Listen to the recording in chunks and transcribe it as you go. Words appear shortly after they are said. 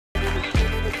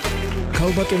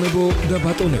ქალბატონებო და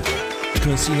ბატონებო,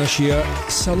 თქვენ წინაშეა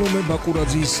სალომე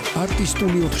ბაკურაძის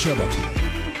არტისტული ოთხშაბათი.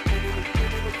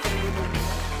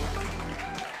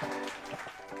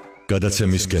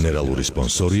 გადაცემის გენერალური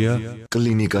სპონსორია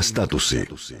კლინიკა სტატუსი.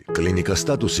 კლინიკა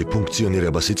სტატუსი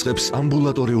ფუნქციონირებას იწყებს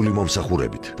ამბულატორიული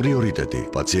მომსახურებით. პრიორიტეტი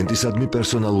პაციენტისადმი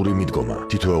პერსონალური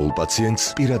მიდგომა. თითოეულ პაციენტს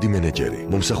პირადი მენეჯერი.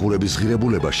 მომსახურების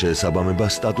ღირებულება შეესაბამება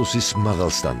სტატუსის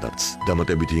მაღალ სტანდარტს.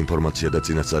 დამატებითი ინფორმაცია და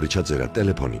წინასწარი ჩაწერა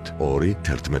ტელეფონით 2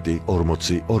 11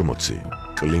 40 40.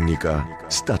 კლინიკა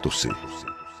სტატუსი.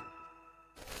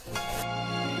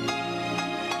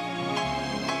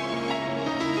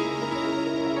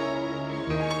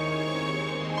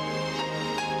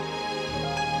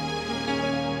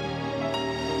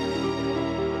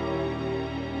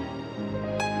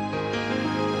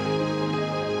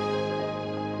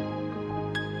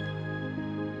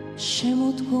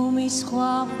 შემოდგომის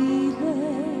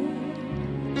ხვაფილებს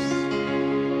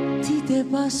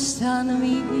დიდებასთან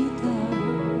მივიდა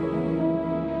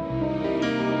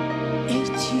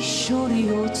ერთი შორი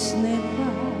ოცნება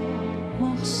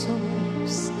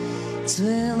მახსოვს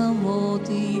ძველ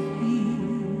მოდივიდა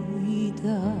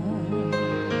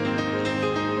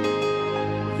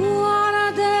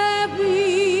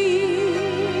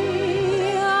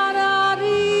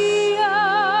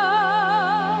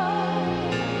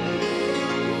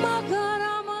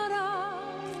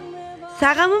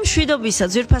საღამომ მშვიდობისა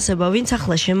ძვირფასება ვინც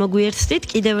ახლა შემოგვიერთდით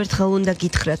კიდევ ერთხელ უნდა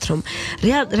გითხრათ რომ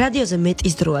რადიოზე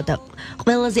მეტის დროა და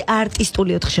ყველაზე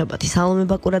არტისტული ოთხშაბათი სალომე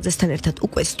ბაკურაძესთან ერთად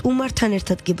უკვე სტუმართან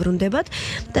ერთად გიბრუნდებათ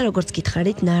და როგორც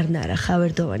გითხარით ნარნარა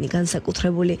ხავერდოვანი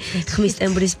განსაკუთრებული ხმის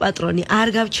ტემბრის პატრონი არ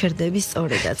გავჩერდები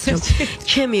სწორედაც რომ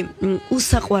ჩემი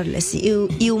უსაყვარლესი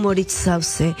იუმორით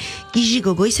სავსე გიჟი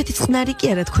გოგო ისეთი წყნარი კი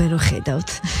არა თქვენ რო ხედავთ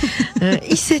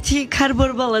ისეთი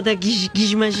ქარბორბალა და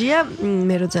გიჟმაჟია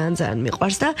მე რო ძალიან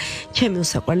მიყვარს და ჩემი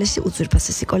უსაყვარლესი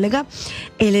უძვირფასესი კოლეგა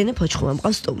ელენე ფოჩხუა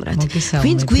მყავს სტუმრად.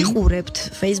 ვინც გვიყურებთ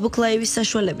Facebook Live-ის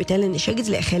საშუალებით ელენე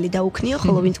შეგიძლია ხელი დაუქნიო,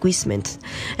 ხოლო ვინც გვისმენთ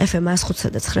FM 105-სა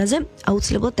და 9-ზე,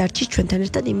 აუცილებლად დარჩით ჩვენთან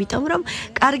ერთად, იმიტომ რომ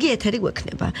კარგი ეთერი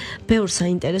გვექნება. ბევრ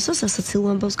საინტერესო სასაცილო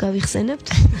ამბავს გავიხსენებთ,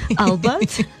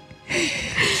 ალბათ.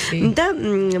 და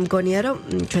მგონია რომ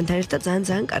ჩვენთან ერთად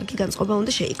ძალიან კარგი განწყობა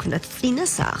უნდა შეიქმნათ. წინა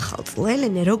საახალწლო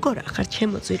ელენე როგორ ახარ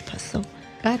ჩემო ძვირფასო?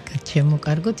 კარგად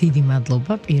შემოკარგო, დიდი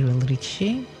მადლობა პირველ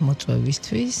რიგში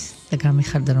მოწვევისთვის და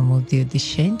გამიხარდა რომ მოვდიოდი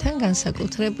შენთან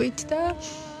განსაკუთრებით და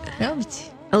რა ვიცი.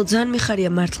 ძალიან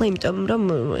მიხარია მართლა, იმიტომ რომ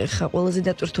ეხა ყველაზე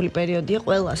დატვირთული პერიოდია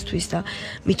ყველასთვის და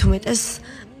მით უმეტეს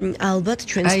ალბათ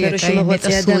ჩვენ სფეროში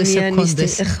მოღვაწე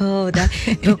ადამიანისთვის ხო და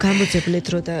რო გამოძებნეთ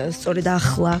რო და სწორედ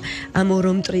ახლა ამ ორ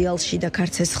მტრიალში და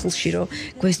ქარცესხლში რო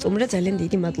გვესტუმრა ძალიან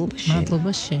დიდი მადლობა შენ.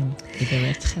 მადლობა შენ კიდევ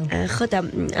ერთხელ. ხო და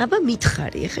აბა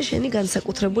მითხარი ეხა შენი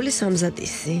განსაკუთრებული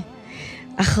სამზადისი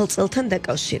ახალ წელთან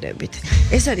დაკავშირებით.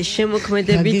 ეს არის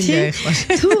შემოქმედებითი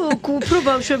თუ უფრო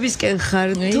ბავშვებისკენ ხარ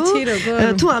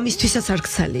თუ ამისთვისაც არ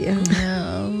გცალია.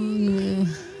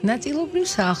 ნაწილობრივ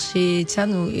სახლში,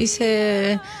 ანუ ისე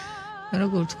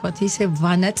როგორ ვთქვათ, ისე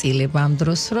ვანაწილებ ამ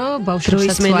დროს, რომ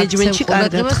ბავშვებსაც მენეჯმენტში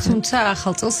კარგად, თუმცა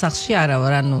ახალ წელს სახლში არა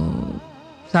ვარ, ანუ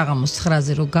საღამოს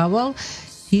 9-ზე რო გავალ,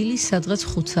 დილის სადღაც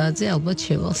 5 საათზე ალბათ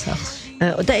შევალ სახლში.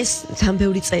 და ეს თან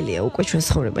ბევრი წელია უკვე ჩვენს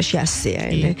ცხოვრებაში ასეა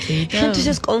ელე. შენთვის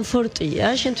ეს კომფორტია,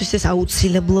 შენთვის ეს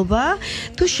აუცილებლობა,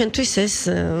 თუ შენთვის ეს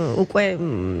უკვე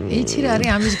იცი რა არის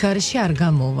ამის გარეშე არ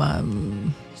გამოვა.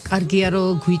 კარგია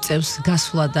რომ გვიწევს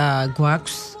გასვლა და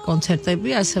გვაქვს კონცერტები,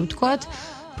 ასე ვთქვათ,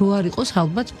 რო არ იყოს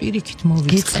ალბათ პირიქით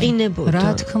მოვიწყე. გეწყინებოდა. რა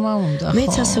თქმა უნდა, ხო.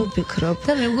 მეც ასე ვფიქრობ.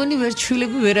 და მე მგონი ვერ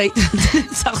ჩვილები ვერ აიტანდნენ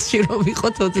სახლში რომ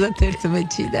ვიყოთ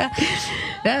 31-ში და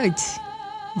რა ვიცი.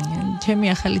 ჩემი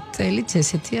ახალი წელიც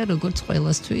ესეთია, როგორც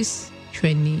ყველასთვის,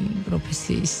 ჩვენი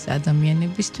პროფესიის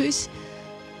ადამიანებისთვის.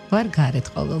 ვარ გარეთ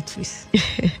ყოველთვის.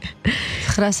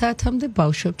 9 საათამდე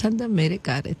ბავშვებთან და მერე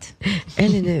გარეთ.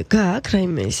 ელენე, გააქვს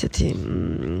რაიმე ისეთი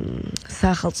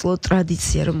საახალწლო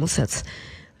ტრადიცია, რომელსაც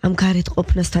ამ გარეთ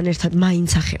ყოფნასთან ერთად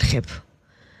მაინც ახერხებ?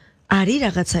 არის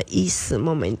რაღაცა ის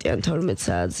მომენტი ან 12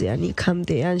 საათზე ან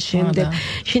იქამდე ან შემდეგ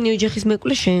შენი ოჯახის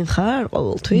მეკლე შენ ხარ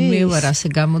ყოველთვის? მე ვარ ასე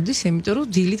გამოდის, იმიტომ რომ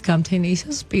დილით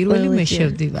გამთენიისას პირველი მე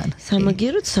შევდივარ.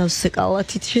 სამაგიეროდ სავსე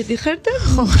კალათით შედიხარ და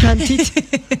ჩანთით.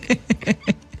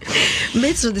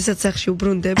 მეც როდესაც სახში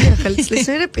უბრუნდები ახალი წლის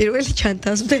მერე პირველი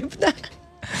ჩანთას ვდებ და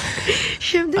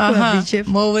შემდეგ ვაბიჯებ.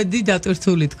 მოვედი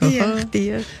დატვირთული თქო, ხო?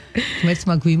 დიახ.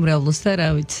 ღმერთმა გვიმრავლოს და რა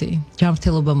ვიცი,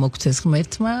 ჯანმრთელობა მოგცეს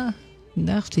ღმერთმა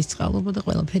და ღვთისწყალობა და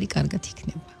ყველაფერი კარგად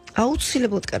იქნება.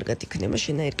 აუცილებლად კარგად იქნება,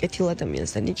 შენაირ კეთილ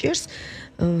ადამიანს და ნიჭიერს,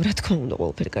 რა თქმა უნდა,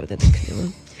 ყველაფერი კარგად იქნება.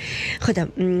 ხო და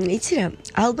იცი რა,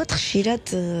 ალბათ ხშირად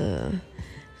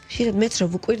მეც რო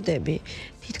ვუკვირდები,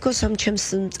 თითქოს ამ ჩემს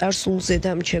წარსულზე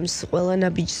და ამ ჩემს ყველა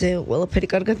ნაბიჯზე ყველაფერი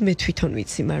კარგად მე თვითონ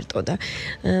ვიცი მარტო და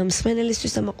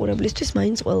მსმენელისთვის და მაყურებლისთვის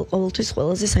მაინც ყოველთვის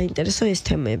ყველაზე საინტერესო ეს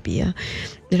თემებია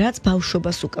რაც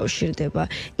ბავშვობას უკავშირდება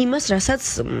იმას რასაც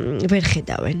ვერ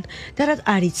ხედავენ და რაც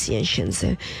არ იციან შენზე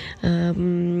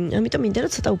ამიტომ მინდა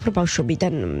რომ ცოტა უფრო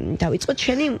ბავშვობიდან დავიწყოთ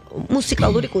შენი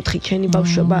მუსიკალური კუთხით შენი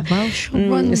ბავშვობა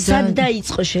სად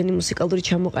დაიწყო შენი მუსიკალური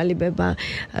ჩამოყალიბება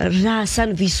რას ან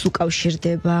ვის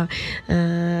უკავშირდება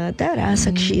და რა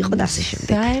ასაკში იყო და ასე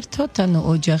შემდეგ. საერთოდ ანუ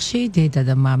ოჯახში დედა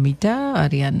და მამიდა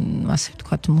არიან ასე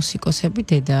ვთქვათ მუსიკოსები,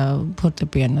 დედა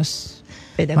ფორტეპიანოს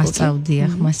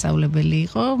მასწავლებელი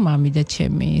იყო, მამიდა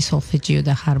ჩემი სოლფეჯიო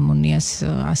და ჰარმონიას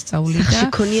ასწავლიდა.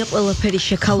 შეგონია ყველაფერი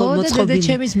შეკალო მოწყობილი. და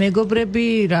ჩემის მეგობრები,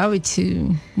 რა ვიცი,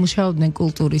 მუშაობდნენ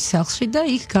კულტურის სახლში და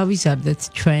იქ გავიზარდეთ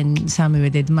ჩვენ სამივე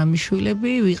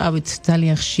დედმამიშვილები, ვიყავით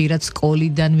ძალიან ხშირად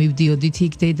სკოლიდან მივდიოდით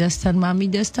იქ დედასთან,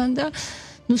 მამიდასთან და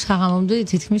ну საღამომდე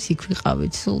თითქმის იქ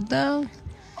ვიყავით სულ და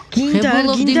გინდა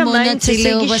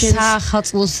მონაწილეობა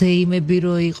საახალწლო ზეიმები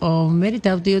რო იყო მე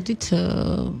დავდიოდით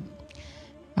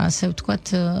ასე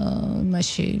ვთქვათ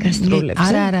მაშინ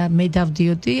არა მე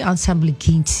დავდიოდი ანსამბლი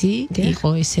გინცი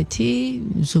იყო ესეთი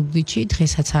ზუგდიდში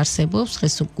დღესაც არსებობს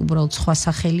დღეს უბრალოდ სხვა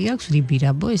სახელი აქვს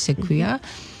რიბირაბო ესე ქვია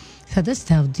სადაც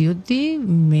დავდიოდი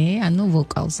მე ანუ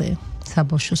ვოკალზე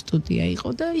საბავშვო სტუდია იყო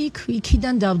და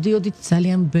იქიდან დავდიოდით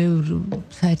ძალიან ბევრ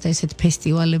საერთოდ ესეთ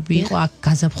ფესტივალები იყო აქ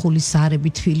გაზაფხულის ზარები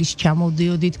თბილისში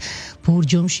ჩამოვდიოდით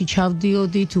ბორჯომში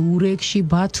ჩავდიოდით ურეკში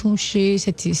ბათუმში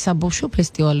ესეთი საბავშვო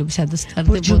ფესტივალები სადაც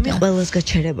ტარდებოდა ბორჯომი ყველას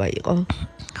გაჩერება იყო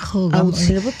ხო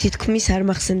აუცილებლად თითქმის არ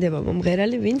მახსენდება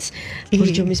მომღერალი ვინც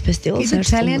ბორჯომის ფესტივალს არ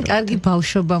ძალიან კარგი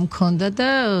ბავშვობა მქონდა და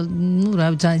ნუ რა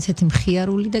ძალიან ესეთი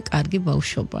მხიარული და კარგი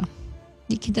ბავშვობა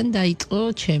იქიდან დაიწყო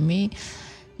ჩემი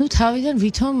ну თავიდან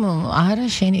ვითომ არა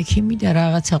შენ ექიმი და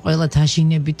რაღაცა ყველა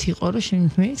დაჟინებით იყო რომ შენ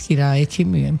მეთქი რა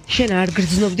ექიმია შენ არ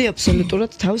გრძნობდი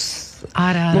აბსოლუტურად თავს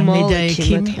არა მე და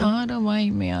ექიმი არა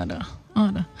ვაიმე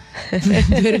არა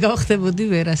ვერ გავხდებოდი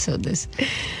ვერასოდეს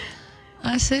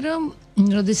ასე რომ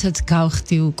როდესაც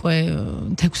გავხდი უკვე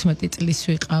 16 წლის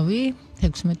ვიყავი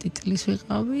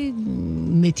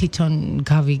მე თვითონ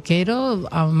გავიგერო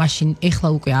მაშინ ეხლა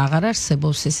უკვე აღარ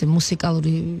არსებობს ესე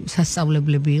მუსიკალური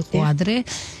სასწავლებლები იყო ადრე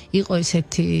იყო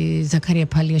ესეთი ზაქარია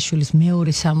ფალიაშვილის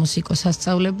მეორე სამუსიკო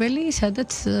სასწავლებელი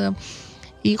სადაც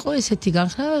იყო ესეთი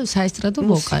განხრა საესტრადო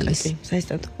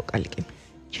ვოკალი კი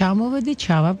ჩამოვედი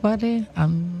ჩავაბარე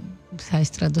ამ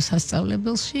საესტრადო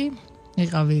სასწავლებელში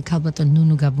იყავი ქალბატონ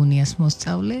ნუნუ გაბუნიას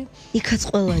მოსწავლე. იქაც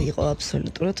ყველა იყო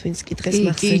აბსოლუტურად, ვინც კი დღეს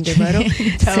მახსენდება, რომ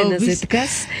სცენაზე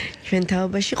დგას, ჩვენ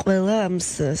თაობაში ყველა ამ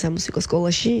სამუსიკო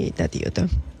სკოლაში დადიოდა.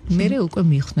 მე უკვე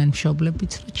მიხვდნენ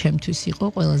მშობლებიც, რომ ჩემთვის იყო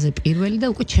ყველაზე პირველი და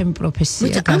უკვე ჩემი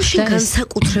პროფესია გახდა. ამში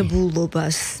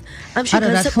განსაკუთრებულობას, ამში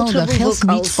განსაკუთრებულ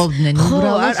მიწყობდნენ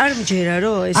უბრალოდ. არ მჯერა,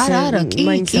 რომ ეს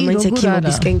მაინც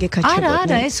ექიმობისკენ გეკაჩებოდნენ.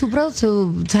 არა, ეს უბრალოდ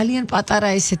ძალიან პატარა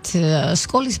ესეთ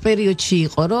სკოლის პერიოდში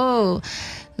იყო, რომ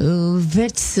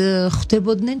ვერც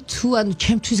ხვდებოდნენ თუ ანუ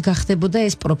ჩემთვის გახდებოდა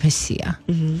ეს პროფესია.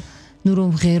 ну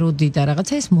რომ ღეროდი და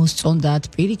რაღაცა ეს მოსწონდათ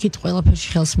პირიქით ყველაფერში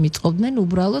ხელს მიწყობდნენ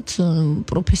უბრალოდ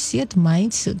პროფესიად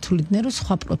მაინც თuliდნენ რომ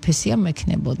სხვა პროფესია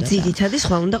მექნებოდა ძირითადი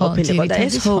სხვა უნდა ყოფილიყო და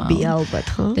ეს ჰობი ალბათ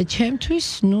ხო და ჩემთვის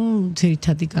ну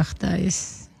ძირითადი გახდა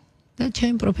ეს და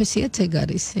ჩემი პროფესიაც ეგ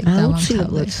არის ეგ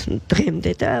დავამთავრე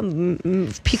დღემდე და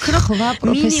ვფიქრობ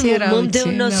პროფესია რა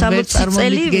მომდევნო 60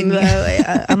 წელი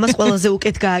ამას ყველაზე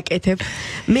უკეთ გააკეთებ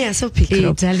მე ასე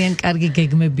ვფიქრობ ძალიან კარგი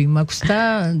გეგმები მაქვს და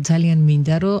ძალიან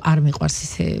მინდა რომ არ მიყვარს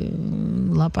ისე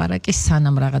ლაპარაკი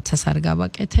სანამ რაღაცას არ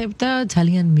გავაკეთებ და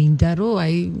ძალიან მინდა რომ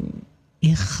აი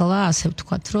ეხლა ასე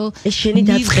ვთქვათ რომ ეს შენი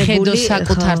დაწყებული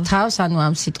საკუთარ თავს ანუ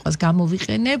ამ სიტყვას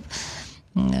გამოვიყენებ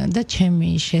და ჩემი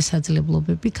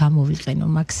შესაძლებლობები გამოვიყენო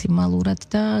მაქსიმალურად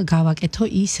და გავაკეთო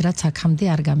ის რაც აქამდე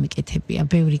არ გამიკეთებია.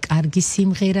 ბევრი კარგი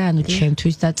სიმღერა, ანუ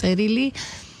ჩემთვის დაწერილი,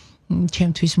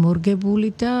 ჩემთვის მორგებული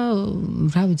და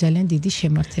რავი ძალიან დიდი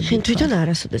შემართება. შენ თვითონ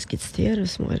არასოდეს გიცდია რა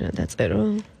სიმღერა დაწერო?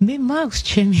 მე მაქვს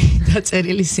ჩემი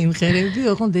დაწერილი სიმღერები,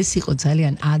 ოღონდ ეს იყო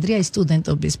ძალიან ადრე, აი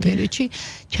სტუდენტობის პერიოდში,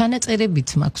 ჩანაწერებიც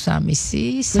მაქვს ამისი,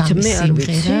 სამი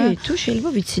სიმღერა. თუ შეიძლება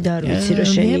ვიცი და არ ვიცი რა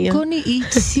შენია. მე მგონი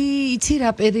იცი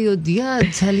რა პერიოდია,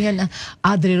 ძალიან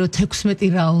ადრე რო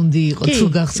 16 რაუნდი იყო, თუ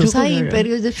გახსოვს, აი იმ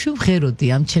პერიოდებში ვღეროდი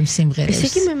ამ ჩემს სიმღერებს. ესე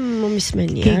იგი მე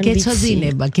მომისმენია,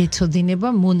 ან გეცოდინება,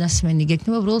 მონასმენი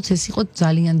გექნება, უბრალოდ ეს იყო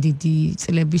ძალიან დიდი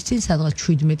წლების წინ, სადღაც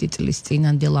 17 წლის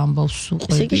წინანდელ ამბავს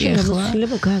უყვები ახლა.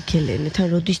 შეიძლება გააკელენე, თან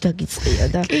როდის დაგიწყია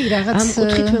და ამ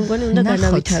კუთხით მე მგონი უნდა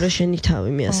განავითარო შენი თავი,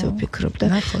 მე ასე ვფიქრობ და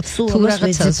სულ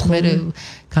რაღაცას მე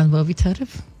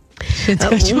განვავითარებ.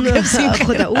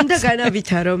 ხოდა უნდა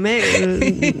განავითარო მე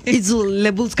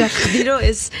იძულებულს გახდი რომ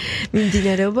ეს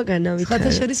მიმდინარეობა განავითარო.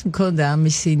 ხათაშორის მქონდა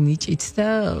ამისი ნიჭიც და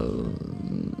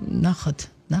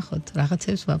ნახოთ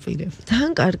რაღაცებს ვაპირებ.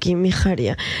 თან კარგი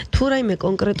მიხარია. თუ რაიმე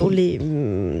კონკრეტული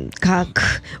გაქვს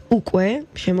უკვე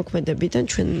შემოქმედებიდან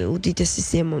ჩვენ უდიდესი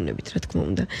სიამოვნებით რა თქმა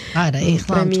უნდა. არა,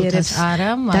 ეხლა ამწუთას არა,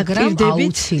 მაგრამ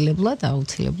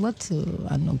აუცილებლად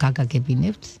ანუ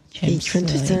გაგაგებინებთ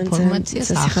ჩვენთვის ინფორმაციას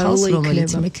ახალს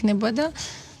რომელიც მექნება და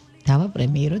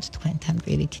დავაპრემიეროთ თქვენთან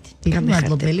პირიქით. დიდი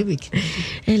მადლობელი ვიქნები.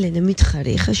 ელენე,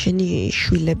 მითხარი, ხა შენი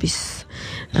შვილების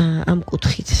ამ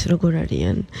კუთხით როგორ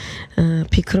არიან?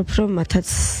 ფიქრობ რომ მათაც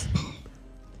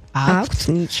აქვთ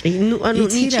ნიჭი. ანუ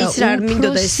ნიჭის რა არ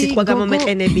მინდოდა ეს სიტყვა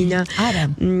გამომეყენებინა. არა.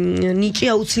 ნიჭი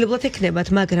აუცილებლად ექნებათ,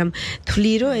 მაგრამ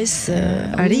თვლი რომ ეს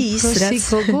არის ის რაც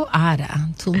გოგო არა.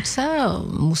 თუმცა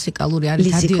მუსიკალური არის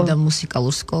რადიო და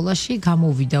მუსიკალურ სკოლაში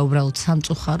გამოვიდა უბრალოდ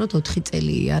სამწუხაროდ 4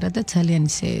 წელი არა და ძალიან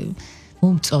ისე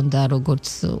მომწონდა როგორც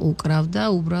უკრავდა,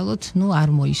 უბრალოდ არ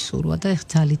მოისურვა და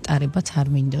ძალით ტარებაც არ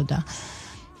მინდოდა.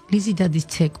 ლიზი დადის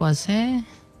ცეკვაზე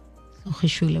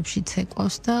ხიშულებში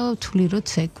ცეკვავს და თვლი რომ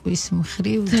ცეკვის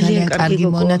მხრივ ძალიან კარგი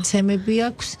მონაცემები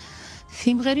აქვს.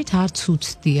 სიმღერით არც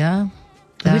უცდია.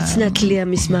 ვერც ნათლია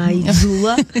მისმა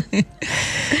აიძულა.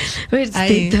 ვერც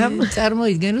დედამ.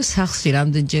 წარმოიდგენ რომ სახლში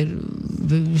რამდენჯერ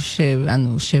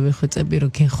შევეხვეწები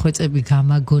რომ გეხვეწები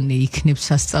გამაგონე იქნებ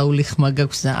სასწაული ხმა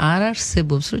გაქვს და არ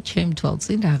არსებობს რომ ჩემ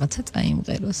თვალწინ რაღაცა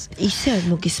წაიმღეროს. ისე არ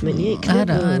მოგისმენია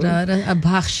იქნება. არა,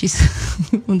 ბახში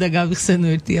უნდა გავიხსენო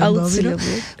ერთი ამბავი რომ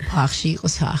ბახში იყო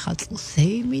საახალწლო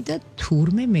სეიმი და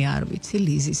თურმე მე არ ვიცი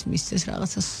ლიზის მისცეს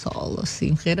რაღაცა სოლო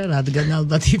სიმღერა, რადგან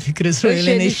ალბათ იფიქრეს რომ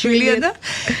ელენე შვილია და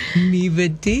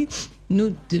მივედი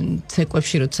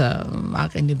ცეკვებში როცა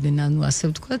აყენებდნენ ანუ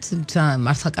ასე ვთქვათ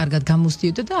მართლა კარგად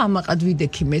გამოსდიოდა და ამაყად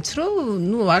ვიდექი მეც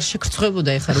რომ არ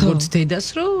შეგრცხვებოდა ეხლა როგორც დედას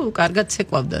რომ კარგად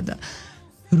ცეკვავდა და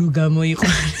რო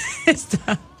გამოიყვანეს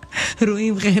და რო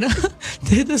იმღერა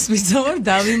დედას ვიზავარ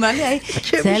დავიმალე აი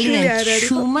ძალიან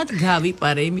შუმად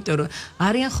გავიპარე იმიტომ რომ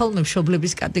არიან ხოლმე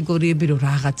მშობლების კატეგორიები რომ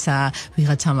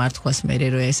ვიღაცა მართქვას მე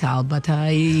რომ ეს ალბათ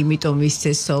აი იმიტომ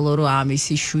მისცეს სოლო რომ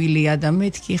ამისი შვილია და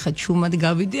მეთქი ხა შუმად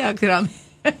გავიდე აქ რამე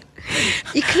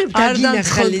იქნებ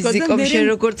დაგინახალი ზიკომშე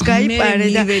როგორც გაიპარე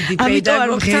და ამიტომ არ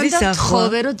მღერის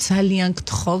ახლა რომ ძალიან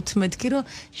გთხოვთ მეთქი რომ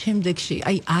შემდეგში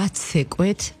აი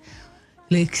აცეკვეთ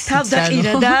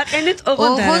თავდაყირა და აყენეთ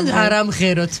ოღონდ არ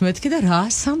ამღეროთ მეთქი და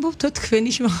რას ამბობთო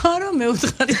თქვენი არა მე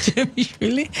ვთხარი ჩემი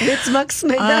შვილი მეც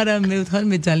მაქსმენდა არა მე ვთხარი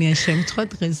მე ძალიან შემთხვა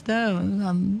დღეს და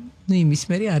იმის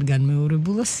მერე არ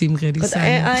განმეორებულა სიმღერის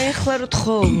აი ახლა რო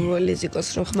თხოვ ლიზიკოს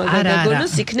რომ ხმა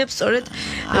გადაგონოს იქნებ სწორედ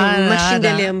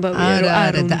მაშინდელი ამბავია რომ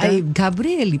არ უნდა აი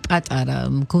გაბრიელი პატარა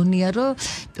მგონია რომ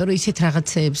ისეთ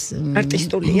რაღაცეებს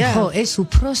არტისტულია ხო ეს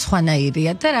უფრო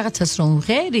სხვანაირია და რაღაცას რომ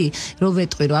ღერი რომ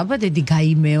ვეტყვი რომ აბა დედი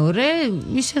გაიმეორე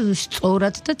ისე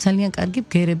სწორად და ძალიან კარგი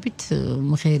ბგერებით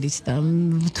მღერის და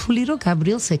ვთვლი რომ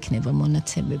გაბრიელს ექნება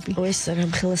მონაცემები ეს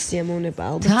რამხელა სიამოვნება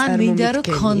ალბათ და მინდა რომ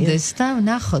კონდეს და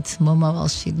ნახოთ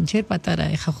მომავალში ჯერ პატარა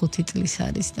ეხა 5 წლის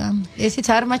არის და ესეც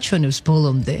არ მაჩვენებს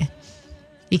ბოლომდე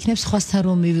იქნებ სხვასთან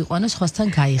რომ მივიყვანო სხვასთან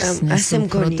გაიხსნეს ასე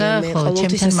მგონია მე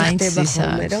ყოველთვის მაინც ის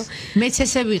არის მეც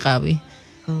ესე ვიყავი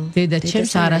დედა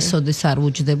ჩემს არასოდეს არ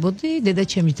უჯდებოდი დედა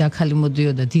ჩემი დაქალი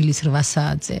მოდიოდა დილის 8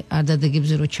 საათზე არ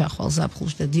დადეგებზე რო ჩახვალ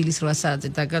ზაფხულში და დილის 8 საათზე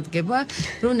დაგადგება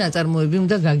რომ ნაწარმოები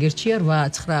უნდა გაგერჩია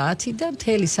 8 9 10 და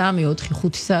მთელი 3 4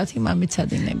 5 საათი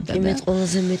მამეცადინებდა და მე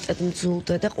ყველაზე მეტად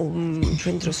მძულდა და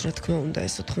ჩვენ დროს რა თქმა უნდა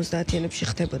ეს 90-იანებში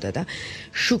ხდებოდა და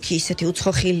შუქი ისეთი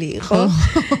უცხოხილი იყო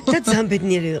და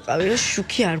ძამბედნიერი ვიყავი რომ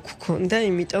შუქი არ გქონდა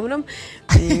იმიტომ რომ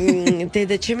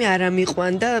დედა ჩემი არ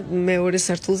ამიყვანდა მეორე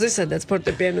სართულზე სადაც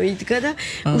ფორტეპიანო იდგა და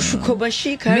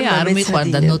უშუქობაში მე არ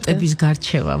მიყვარდა ნოტების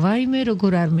გარჩევა ვაიმე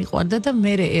როგორ არ მიყვარდა და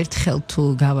მე ერთხელ თუ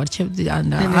გავარჩევდი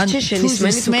ან შენის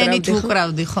თუ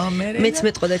უკრავდი ხო მე მეც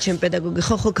მეტყოდა ჩემ პედაგოგი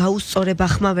ხო გაუსწორებ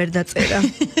ახმა ვერ დაწერა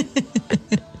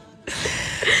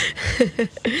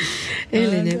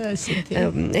ელენე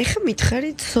ეხა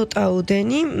მითხარი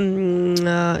ცოტაოდენი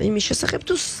იმის შესახებ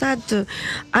თუ სად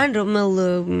ან რომელ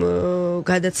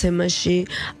გადაცემაში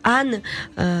ან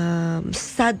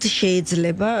სად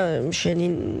შეიძლება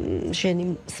შენი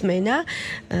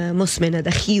მოსმენა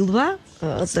და ხილვა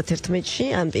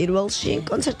 31-ში ან პირველში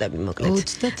კონცერტები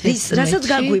მოკლედ რასაც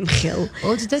გაგვიმხელ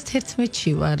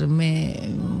 31-ში ვარ მე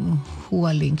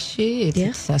უალინგში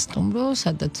ერთ სასტუმრო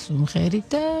სადაც მღერი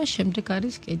და შემდეგ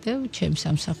არის კიდევ ჩემს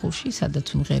სამსახურში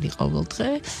სადაც მღერი ყოველდღე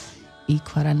იქ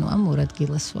ვარ ანუ ამ 2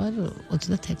 ადგილას ვარ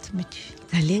 31-ში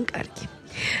ძალიან კარგი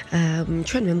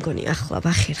ჩვენ მე მგონი ახლა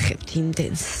ვახერხებთ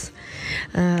იმდენს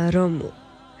რომ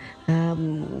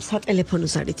სატელეფონო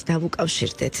ზარით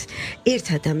დავუკავშირდეთ ერთ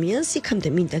ადამიანს, იქამდე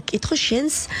მინდა გკითხო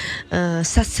შენს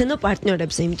სასცენო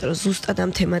პარტნიორებზე, იმიტომ რომ ზუსტად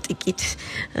ამ თემატიკით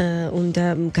უნდა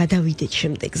გადავიდეთ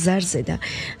შემდეგ ზარზე და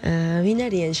ვინ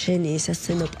არიან შენი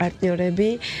სასცენო პარტნიორები,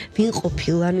 ვინ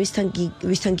ყოფილან,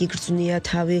 ვისთან გიგრძნია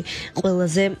თავი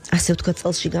ყველაზე, ასე ვთქვათ,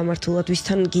 წელში გამართულად,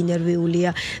 ვისთან გინერვიულია,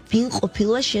 ვინ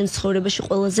ყოფილა შენ ცხოვრებაში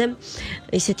ყველაზე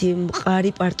ესეთი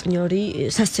მყარი პარტნიორი,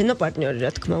 სასცენო პარტნიორი,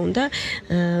 რა თქმა უნდა,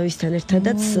 ვისთან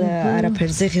ერთადაც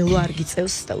არაფერზე ღილვა არ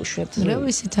გიწევს და უშვებთ. რა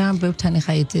ვიცი, თან ბევრთან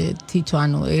ხა თითო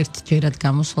ანუ ერთჯერად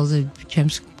გამოსვლაზე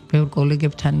ჩემს ბევრ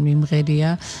კოლეგებთან მიმღერია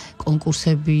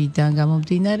კონკურსებიდან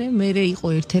გამომდინარე, მერე იყო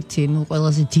ერთ-ერთი,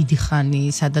 ყველაზე დიდი ხანი,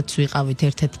 სადაც ვიყავით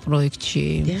ერთ-ერთ პროექტში.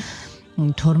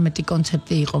 12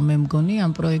 კონცერტი იყო მე მგონი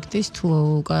ამ პროექტის, თუ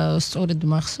სწორედ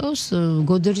მახსოვს,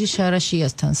 გოდერძი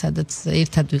შარაშიასთან, სადაც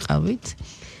ერთად ვიყავით.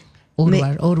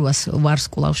 ორ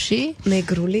ვარსკვლავში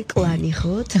მეგრული კლანი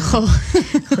ხოთ? ხო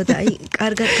და აი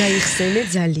კარგად გაიხსენე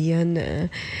ძალიან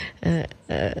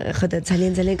ხო და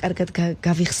ძალიან კარგად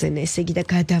გავიხსენე, ესე იგი და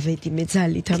გადავედი მე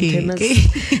ძალით ამ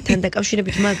თემასთან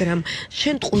დაკავშირებით, მაგრამ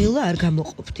შენ ტყუილა არ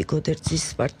გამოყოფდი გოდერძის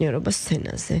პარტნიორობა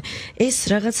სცენაზე. ეს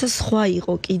რაღაცა სხვა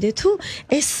იყო კიდე თუ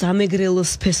ეს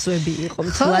სამეგრელოს ფესვები იყო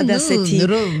მთლად ასეთი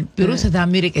როცა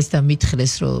ამერიკეს და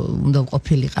მითხრეს რომ უნდა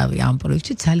ყოფილიყავი ამ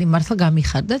პროექტში, ძალიან მართლა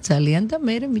გამიხარდა ძალიან და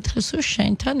მე მითხრეს რომ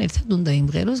შენთან ერთად უნდა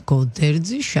იმღეროს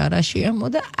გოდერძი შარაშიამო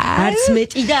და არც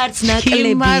მეტი და არც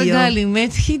ნაკლებიო. მարգალი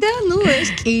მეთქი და ნუ ეს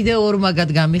კიდე ორმაგად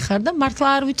გამიხარდა, მართლა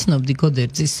არ ვიცნობდი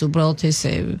გოდერძის, უბრალოდ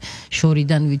ესე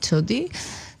შორიდან ვიცოდი.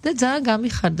 და ძალიან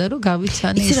გამიხარდა რომ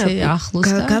გავიცანი ესე ახლოს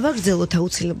და გავაგრძელოთ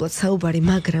აუცილებლად საუბარი,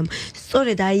 მაგრამ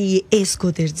სწორედ აი ეს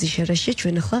გოდერძი შარაშია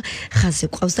ჩვენ ახლა ხაზზე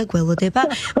გვყავს და გველოდება.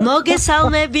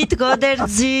 მოგესალმებით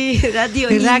გოდერძი, რადიო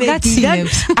იმედიდან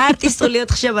არტისტული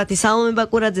ოთხშაბათი სალომე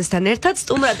ბაკურაძესთან ერთად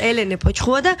სტუმრად ელენე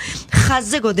ფოჩხუა და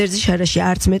ხაზზე გოდერძი შარაშია,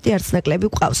 არც მეტი არც ნაკლები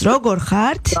გვყავს. როგორ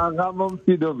ხართ?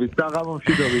 საღამომშვიდობით,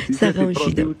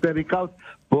 პროდიუსერი ყავს.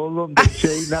 ბოლომდე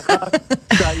შეინახა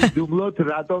საიდუმლოდ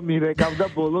რატომ ირეკავდა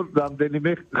ბოლოს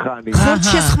რამდენიმე ხანი. ხოთ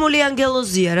შესხმული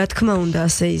ანგელოზია, რა თქმა უნდა,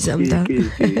 ასე იზამდა.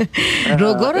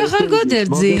 როგორ ახარ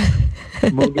გოდერძი?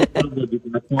 მოგესალმებით,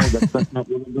 რა თქმა უნდა,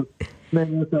 სასწაულოდ მე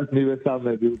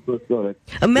მივესალმები უბრალოდ.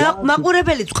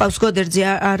 მაყურებელიც ყავს გოდერძი,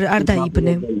 არ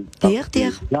დაიბნე.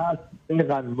 დიახ.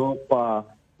 ეგან მოყვა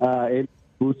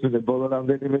უსმენე ბოლო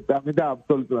რამდენიმე წამი და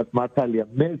აბსოლუტურად მართალია.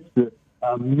 მე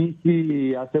მისი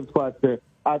ასე ვთქვათ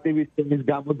ატივისტების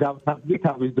გამო დავსახდი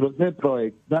თავის დროზე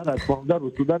პროექტს და რა თქმა უნდა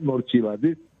რუსუდან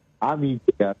მორჩილაძის ამ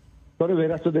იდეას. თორე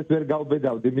ვერასოდეს ვერ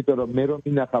გავბედავდი, იმიტომ რომ მე რომ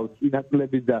მინახავს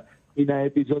წინასვლების და წინა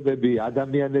ეპიზოდები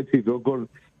ადამიანებში როგორ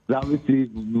რა ვიცი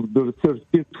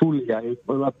სირთულია ეს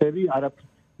ყველაფერი,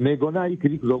 მეგონა იქ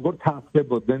როგორ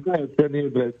თანხმდებოდნენ და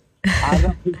ერთენიებდეს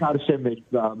არაფერს არ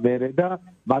შემეჭდა მერე და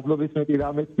მადლობის მეტი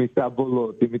რამეც მისცა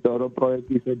ბოლოს, იმიტომ რომ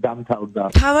პროექტი ისე დამთავრდა.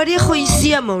 თავარია ხო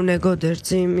ისიამოვნე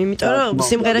გოდერძი, იმიტომ რომ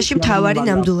სიმღერაში მთავარი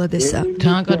ნამდვილად ესაა.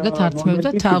 ძალიან კარგად ართმევდა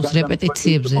თავს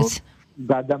რეპეტიციებზეც.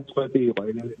 გადამწყვეტი იყო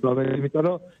ელენეს პრობლემა, იმიტომ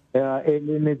რომ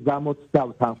ელენეს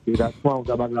გამოცდავს თანხმი, რა თქმა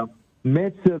უნდა, მაგრამ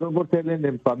მეც როგორც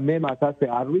ელენემ თქვა, მე მას ასე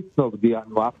არ ვიცნობდი,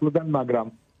 ანუ ახლოდან, მაგრამ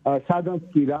სადაც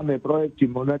კი რამე პროექტში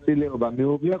მონაწილეობა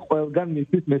მიუღია, ყველგან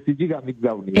მისთვის მესიჯი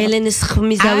გამიგზავნია. ელენეს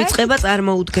ხმის დავიწყება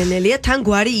წარმოუდგენელია, თან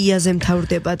გვარი იაზე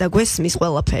მთავრდება და გვესმის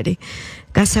ყველაფერი.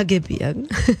 გასაგებია.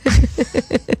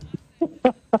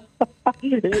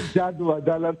 ეს ჯადოა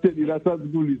დალარჩენი რასაც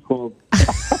გულისხმობ.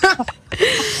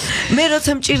 მე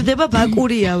როცა მჭირდება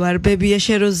ბაკურია ვარ, ბებია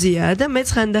შეროზია და მეც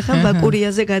ხანდახან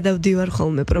ბაკურიაზე გადავდივარ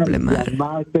ხოლმე, პრობლემა არ.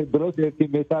 მასე დროს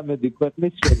 1/13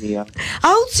 ქვეყნის შენია.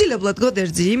 აუცილებლად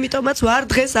გოდერძი, იმიტომაც ვარ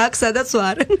დღეს აქ სადაც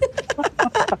ვარ.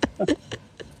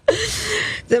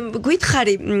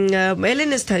 გითხარი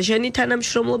ელენესთან შენი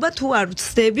თანამშრომლობა თუ არ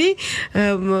ვცდები,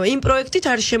 იმ პროექტით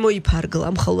არ შემოიფარგლა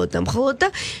მხოლოდ და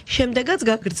შემდეგაც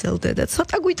გაგრძელდა და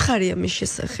ცოტა გითხარი ამის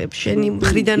შესახებ, შენი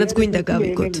მხრიდანაც გვინდა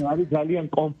გავიგოთ. არის ძალიან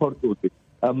კომფორტული.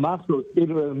 მახსოვს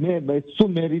მე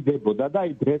სულ მერიდებოდა და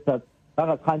აი დღესაც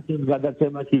რაღაც ხანჩის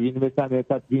გადაცემაში ვინმესთან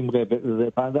ერთად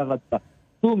ვიმღერებ ან რაღაცა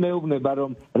თუ მეუბნება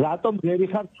რომ რატომ ღერი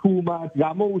ხარ თუმად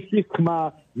გამოუშვი ხმა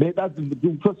მეტად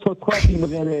უფრო ცოცხლად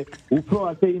იმღერე უფრო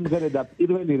ასე იმღერე და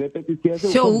პირველი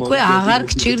რეპეტიციაზე უკვე აღარ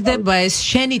გჭირდება ეს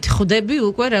შენით ხვდები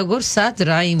უკვე როგორ სად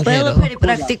რა იმღერო ყველაფერი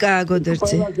პრაქტიკაა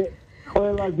გოდერძი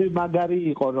ყველაზე მაგარი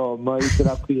იყო რომ ის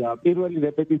რა ქვია პირველი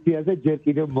რეპეტიციაზე ჯერ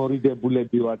კიდევ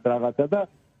მორიდებულები ვართ რაღაცა და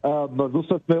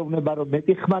რუსოს მეუბნება რომ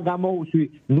მეტი ხმა გამოუშვი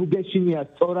ნუ გეშინია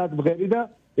სწორად მღერი და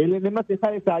ელენემაც ეხა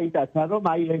ეს აიტაცა რომ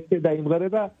აი ესე და იმღერე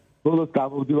და ბოლოს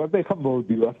გამოვდივარ და ეხა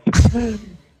მოვდივარ.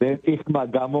 მეტი ხმა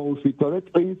გამოუშვი თორე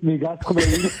წინს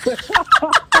მიგასხმელი.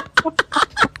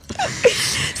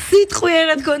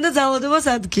 სიტყვიერად ქონდა ძალადობას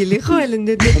ადგილი, ხო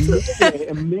ელენე?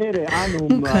 მე რა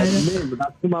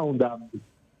თქმა უნდა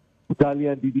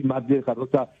ძალიან დიდი მადლი ხარ,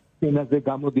 როცა სცენაზე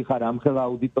გამოდიხარ, ამხელა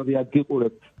აუდიტორია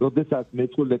გიყურებს, როდესაც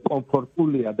მეწყვილე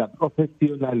კომფორტულია და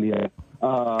პროფესიონალია.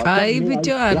 აი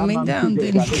ბიჭო, არ მინდა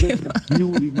ამდენი.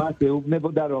 იური მას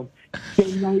ეუბნებოდა რომ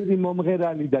შენაირი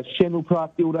მომღერალი და შენ უფრო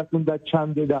აქტიურად უნდა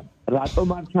ჩანდე და რატომ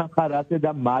არ ჩანხარ ასე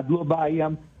და მადლობა აი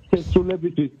ამ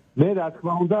შესრულებისთვის. მე რა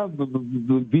თქმა უნდა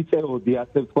ვიწეოდი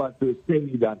ასე ვთქვათ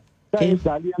სცენიდან. და ეს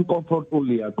ძალიან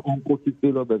კომფორტულია კონკურსის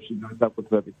პირობებში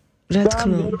განსაკუთრებით. რა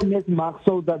თქმა უნდა. მე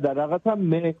მახსოვდა და რაღაცა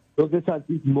მე როდესაც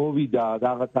ის მოვიდა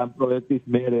რაღაცა პროექტის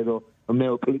მერე რომ მე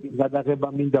კლიპის გადაღება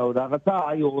მინდაო რაღაცა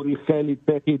აი ორი ხელი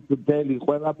ფეხით დელი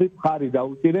ყველაფრით ხარი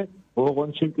დაუჭირე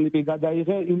ოღონდ შენ კლიპი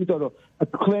გადაიღე იმიტომ რომ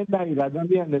თქვენაირ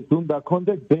ადამიანებს უნდა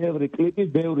გქონდეთ ბევრი კლიპი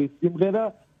ბევრი სიმღერა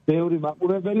ბევრი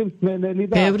მაყურებელი მსმენელი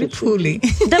და ბევრი ფული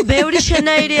და ბევრი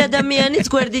შენაირი ადამიანიც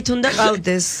გვერდით უნდა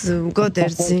ყავდეს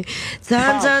გოდერძი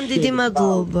ძალიან დიდი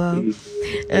მადლობა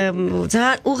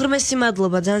ძალიან უღრმესი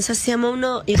მადლობა ძალიან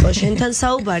სასიამოვნო იყო შენთან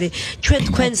საუბარი ჩვენ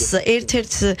თქვენს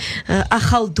ერთ-ერთ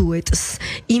ახალ დუეტს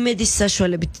იმედის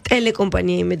საშუალებით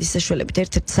ტელეკომპანია იმედის საშუალებით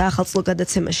ერთ-ერთ საახალწლო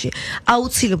გადაცემაში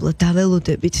აუცილებლად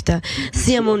დაველოდებით და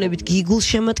სიამოვნებით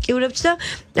გიგულშემატკივრებთ და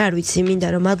არ ვიცი მინდა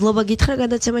რომ მადლობა გითხრა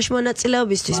გადაცემაში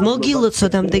მონაწილეობისთვის მოგილოცო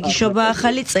დამდეგიშობა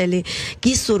ახალი წელი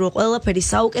გისურვო ყველაფერი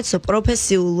საუკეთესო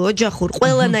პროფესიულ ოჯახურ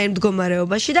ყველანაირ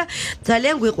მდგომარეობაში და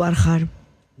ძალიან გვიყვარხარ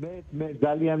მე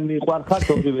ძალიან მიყვარხარ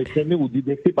ორივე ჩემი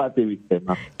უდიდესი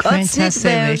პატივისცემა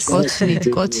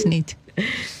კოცნით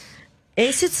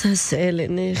ესეც ასე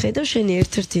ელენე ხედავ შენი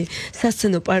ერთ-ერთი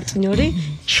სასცენო პარტნიორი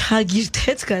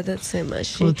ჩაგირთეთ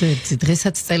გადაცემაში გოდერძი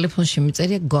დღესაც ტელეფონში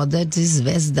მიწერია გოდერძი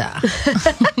ზვეზდა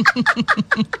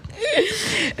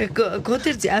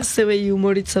გოდერძი ასევე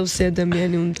იუმორით სავსე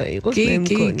ადამიანი უნდა იყოს მე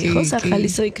მგონი ხო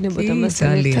სახალისო იქნებოდა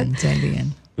მასალერთან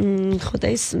ძალიან ხო და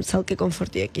ის ცალკე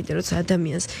კომფორტია კიდე როცა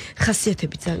ადამიანს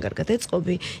ხასიათები ძალიან კარგად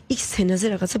ეწყობი იქ სცენაზე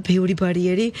რაღაცა ბევრი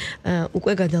ბარიერი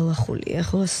უკვე გადალახულია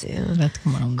ხო ასეა რა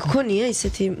თქმა უნდა გქონია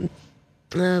ისეთი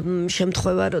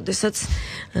შემთხვევა როდესაც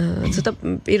ცოტა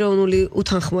პიროვნული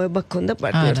უთანხმოება გქონდა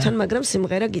პარტნიორთან მაგრამ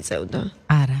სიმღერა გიწევდა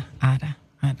არა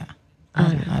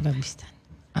არაბისთან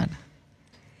არა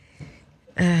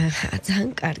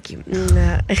ძალიან კარგი.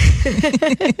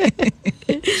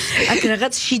 აქ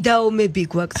რაღაც შიდაომები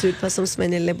გვაქვს ვიფასო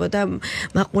მსმენელებო და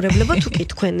მაყურებლებო თუ კი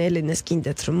თქვენ ელენეს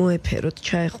გინდათ რომ მოეფეროთ,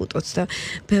 ჩაეხუტოთ და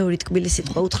ბევრი ტკბილი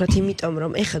სიტყვა უთხრათ, იმიტომ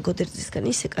რომ ეხა გოდერძისგან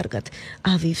ისე კარგად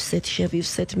ავივსეთ,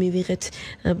 შევივსეთ, მივიღეთ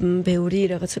ბევრი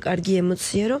რაღაცა კარგი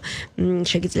ემოცია, რომ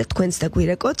შეგიძლიათ თქვენც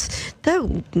დაგვირეკოთ და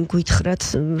გვითხრათ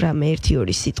რამე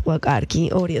 1-2 სიტყვა კარგი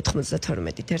 2.92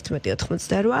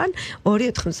 11.88 ან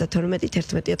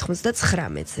 2.92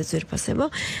 11.99-ზე ზერფასებო.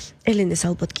 ელენეს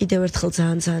ალბათ კიდევ ერთხელ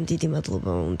ძალიან დიდი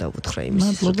მადლობა უნდა ვუთხრა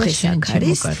იმისთვის, რომ დღეს აქ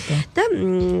არის და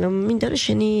მინდა რომ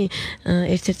შენი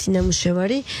ერთ-ერთი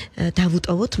ნამუშევარი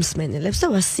დავუტოვოთ მსმენელებს და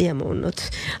ვასიამოვნოთ.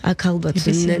 აქ ალბათ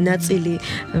ნაწილი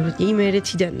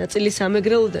იმერეთიდან, ნაწილი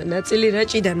სამეგრელოდან, ნაწილი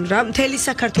რაჭიდან, რა მთელი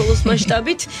საქართველოს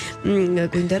მასშტაბით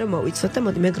გვინდა რომ მოვიცოთ და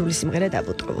მოდი მეგრული სიმღერა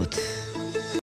დავუტოვოთ.